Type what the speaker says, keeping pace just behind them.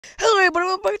Hello everybody,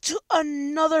 welcome back to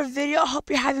another video. I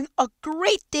hope you're having a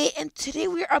great day, and today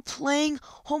we are playing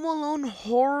Home Alone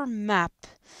Horror Map.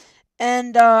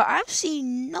 And I've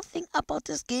seen nothing about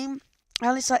this game. I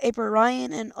only saw April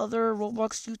Ryan and other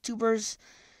Roblox YouTubers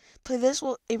play this.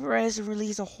 Well, April Ryan isn't really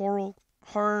he's a horror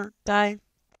guy.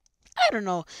 I don't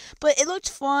know, but it looks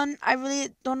fun. I really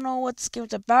don't know what this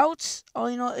game's about. All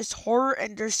you know is horror,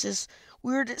 and there's this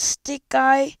weird stick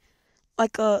guy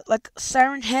like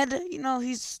Siren Head.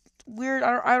 He's weird.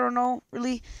 I don't know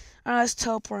really. I don't know. It's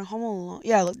teleporting. Home Alone.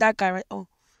 Yeah, look that guy right. Oh,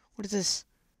 what is this?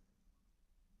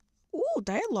 Ooh,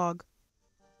 dialogue.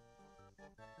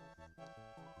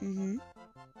 Mm-hmm.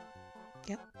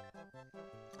 Yep.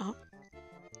 Uh-huh.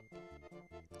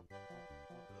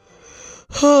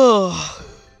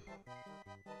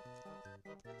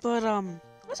 But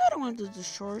what's I don't want to do the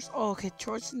chores. Oh, okay,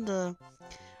 chores in the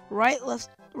right, left,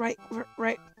 right.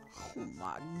 Oh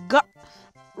my god.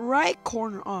 Right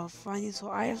corner. Oh, find useful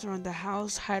items around the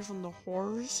house. Hide from the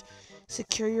horrors.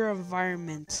 Secure your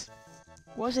environment.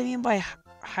 What does it mean by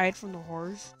hide from the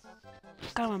horrors?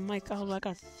 Got my mic. I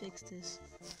gotta fix this.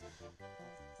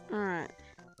 Alright.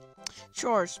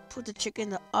 Chores. Put the chicken in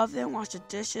the oven. Wash the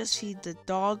dishes. Feed the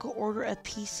dog. Order a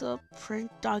pizza.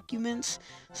 Print documents.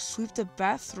 Sweep the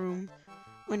bathroom.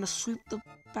 Sweep the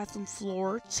bathroom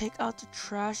floor. Take out the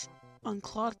trash.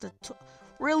 Unclog the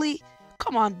Really?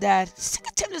 Come on, Dad. Stick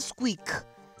a tip to squeak.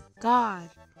 God.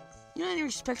 You don't have any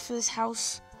respect for this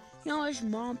house. You know, his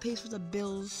mom pays for the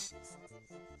bills.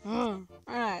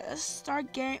 Alright, let's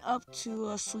start getting up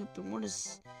to sweeping. What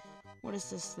is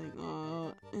this thing?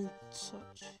 In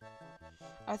touch.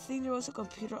 I think there was a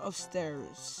computer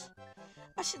upstairs.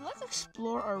 Actually, let's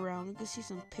explore around. You can see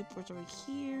some papers over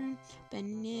here.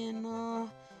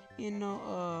 Banana.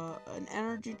 An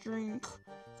energy drink.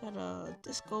 Got a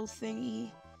disco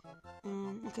thingy.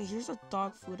 Okay, here's a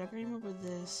dog food. I can remember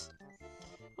this.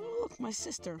 Oh, look, my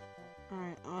sister.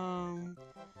 Alright,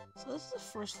 so this is the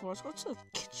first floor. Let's go to the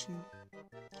kitchen.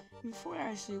 Before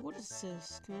I see, what is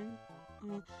this?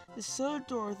 The cellar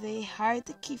door. They hide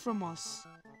the key from us.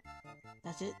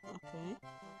 That's it. Okay.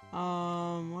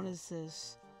 What is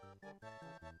this?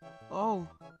 Oh.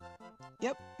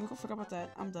 Yep. We can forget about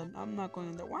that. I'm done. I'm not going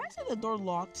in there. Why is the door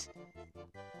locked?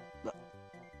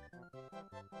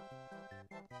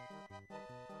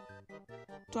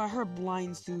 Dude, I heard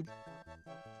blinds, dude.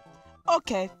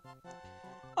 Okay.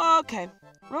 Okay.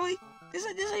 Really? This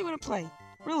is how you want to play?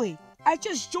 Really? I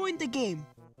just joined the game.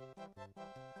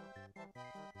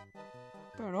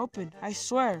 Better open. I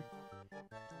swear.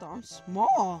 I'm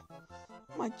small.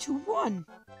 I'm like 2'1".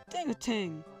 Dang a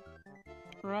ting.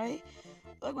 Right?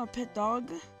 Like my pet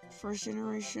dog. First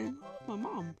generation. My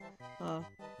mom.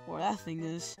 What that thing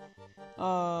is.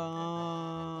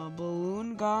 Balloon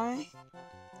guy.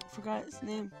 Forgot his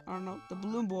name. I don't know. The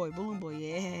balloon boy. Balloon boy.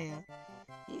 Yeah.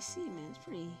 You see, man.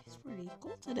 It's pretty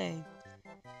cool today.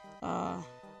 Yeah,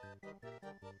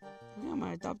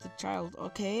 my adopted child.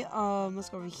 Okay, let's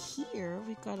go over here.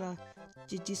 We got a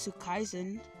Jujutsu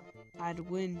Kaisen. I'd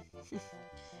win.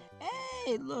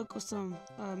 Hey, look, with some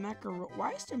macaroni.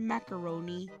 Why is there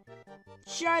macaroni?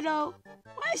 Shadow,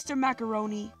 why is there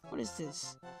macaroni? What is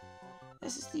this?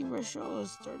 This is the show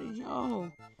is starting.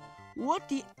 Oh, what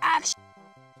the action?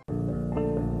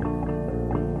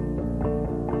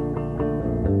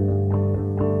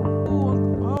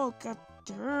 Oh, god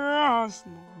damn,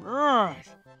 bird.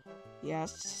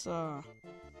 Yes,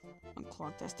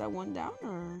 unclog. That's that one down,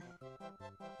 or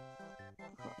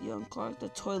you unclog the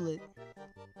toilet.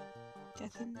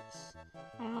 This.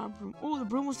 I don't know, broom. Oh, the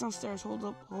broom was downstairs. Hold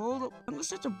up. I'm gonna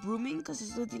start the brooming because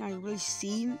it's the thing I really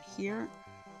seen here.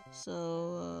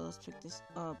 So let's pick this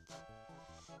up.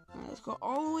 Alright, let's go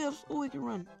all the way up. Oh, we can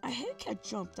run. I hate I can't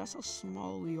jump. That's how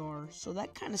small we are. So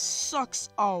that kind of sucks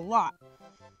a lot.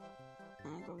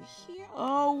 Alright, go over here.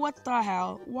 Oh, what the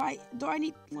hell? Why do I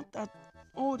need what the?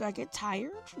 Oh, do I get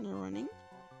tired from the running?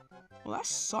 Well, that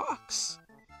sucks.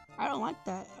 I don't like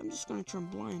that. I'm just gonna turn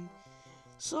blind.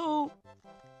 So,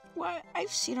 what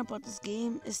I've seen about this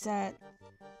game is that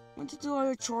when to do all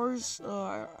your chores,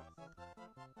 who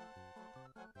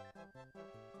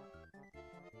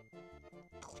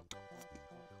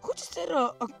just did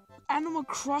a Animal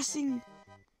Crossing?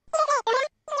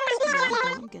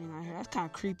 I'm getting out of here. That's kind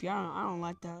of creepy. I don't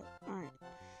like that. All right.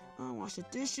 Wash the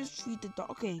dishes, feed the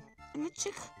dog. Okay, I'm gonna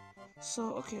check.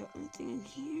 So, okay, anything in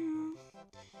here?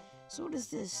 So what is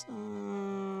this?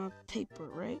 Paper,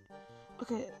 right?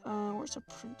 Okay, where's the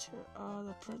printer?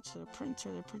 The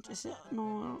printer. Is it?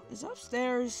 No, is it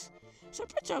upstairs? Is the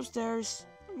printer upstairs?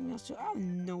 I have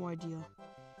no idea.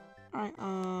 Alright,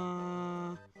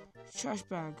 trash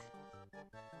bag.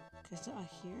 Is that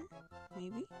here?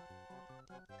 Maybe?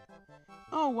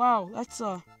 Oh, wow. That's,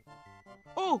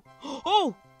 Oh!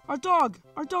 Oh! Our dog!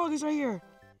 Our dog is right here!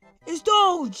 It's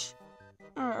Doge!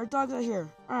 Alright, our dog's right here.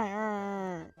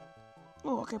 Alright.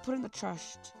 Oh, okay, put it in the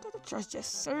trash. Got the trash, yes,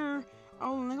 sir.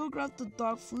 Oh, let me go grab the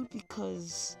dog food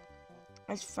because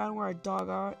I just found where our dog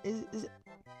are. Is it?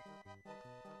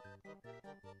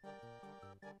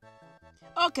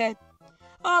 Okay.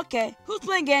 Okay. Who's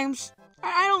playing games?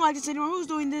 I don't like this anymore. Who's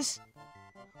doing this?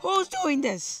 Who's doing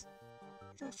this?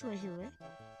 That's right here, right?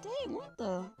 Dang, what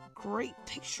the great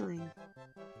picturing.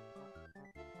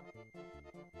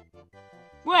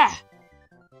 Wah!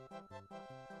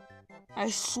 I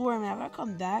swear, man, if I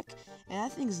come back and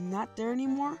that thing's not there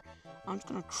anymore, I'm just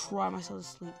gonna cry myself to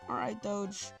sleep. Alright,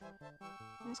 Doge.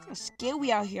 It's kind of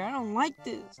scary out here. I don't like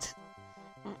this.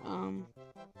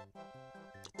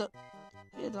 The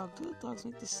Hey, dog. Good dogs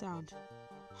make this sound.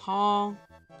 Huh?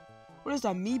 What is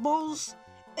that? Meatballs?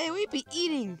 Hey, we be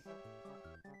eating.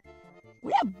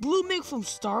 We have blue milk from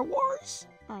Star Wars?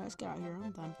 Alright, let's get out of here.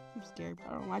 I'm done. I'm scared.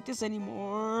 I don't like this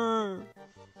anymore.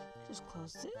 Just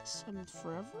close this. I'm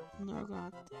forever. Never go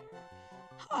out there.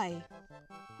 Hi.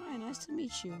 Hi, nice to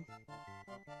meet you.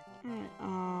 Alright,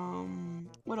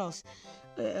 what else?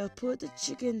 Put the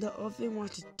chicken in the oven,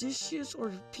 wash the dishes,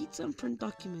 order pizza, and print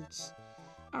documents.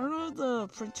 I don't know what the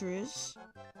printer is.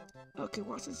 Okay,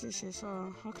 wash the dishes.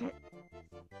 How can I?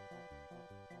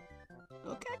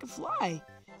 Okay, I can fly.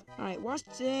 Alright, wash.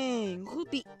 Dang, who'd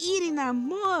be eating that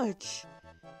much?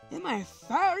 Am I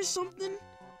fat or something?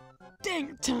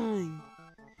 Dang time.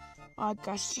 Oh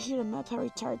gosh, did you hear the map? I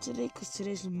retired today because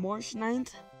today's March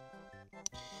 9th.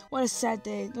 What a sad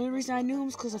day. The only reason I knew him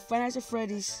was because of Five Nights at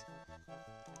Freddy's.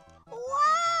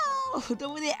 Wow! The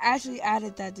way they actually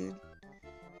added that, dude.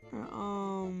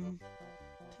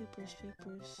 Papers.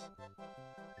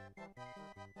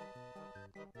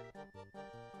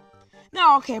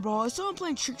 No, okay, bro. Is someone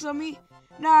playing tricks on me?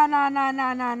 Nah. I'm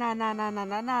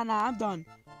done.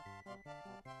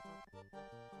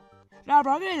 Nah,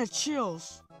 bro, I'm getting the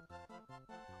chills.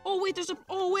 Oh, wait,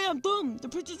 oh, wait, I'm dumb. The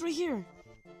printer's right here.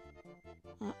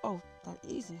 Oh, that's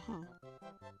easy, huh?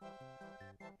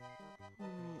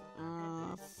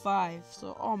 5.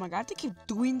 So, oh my god, I have to keep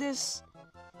doing this.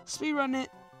 Speedrun it.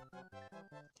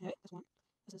 Okay, this one.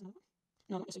 This is another one.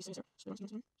 No, it's 6, sir.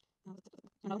 Speedrun.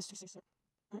 No, it's 6, sir.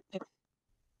 Alright, paper.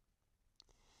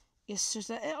 Yes, sir.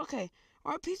 Okay.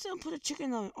 Alright, pizza and put a chicken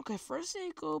in the oven. Okay, first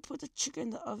thing, go put the chicken in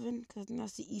the oven because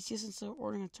that's the easiest instead of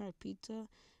ordering a entire pizza. I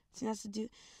think that's to do.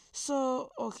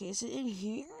 So, okay, is it in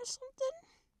here or something?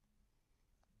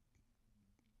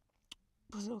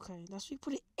 Okay, that's what we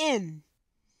put it in.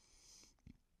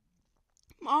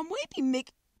 Mom, would it be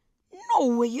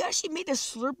No way, you actually made the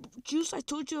slurp juice I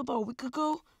told you about a week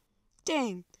ago?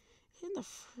 Dang. In the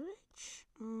fridge?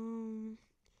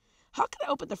 How can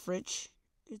I open the fridge?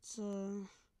 It's,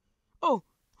 Oh!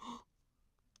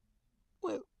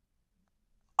 Wait.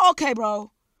 Okay,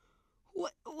 bro.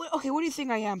 Okay, what do you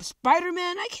think I am?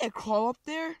 Spider-Man? I can't crawl up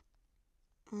there.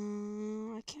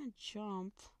 I can't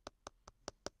jump.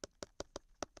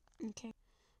 Okay.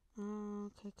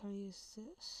 Okay, can I use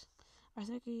this? I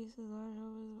think I use the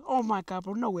Oh my god,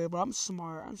 bro. No way, bro. I'm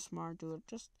smart, dude.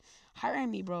 Just hire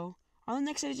me, bro. I'm the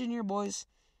next engineer, boys.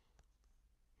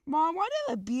 Mom, why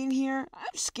did I be in here?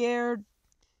 I'm scared.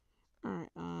 Alright,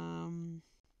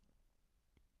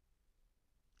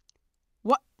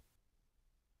 What?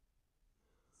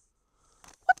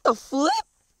 What the flip?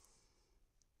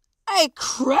 I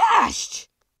crashed!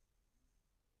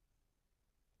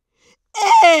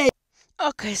 Hey!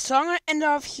 Okay, so I'm gonna end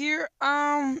off here.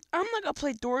 I'm not gonna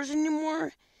play Doors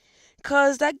anymore.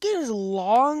 Cause that game is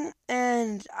long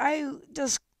and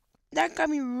that got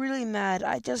me really mad.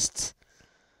 That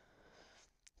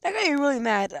got me really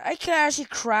mad. I could actually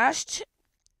crashed.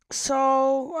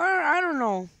 So I don't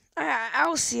know.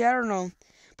 I'll see. I don't know.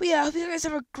 But yeah, I hope you guys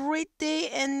have a great day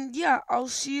and yeah, I'll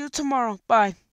see you tomorrow. Bye.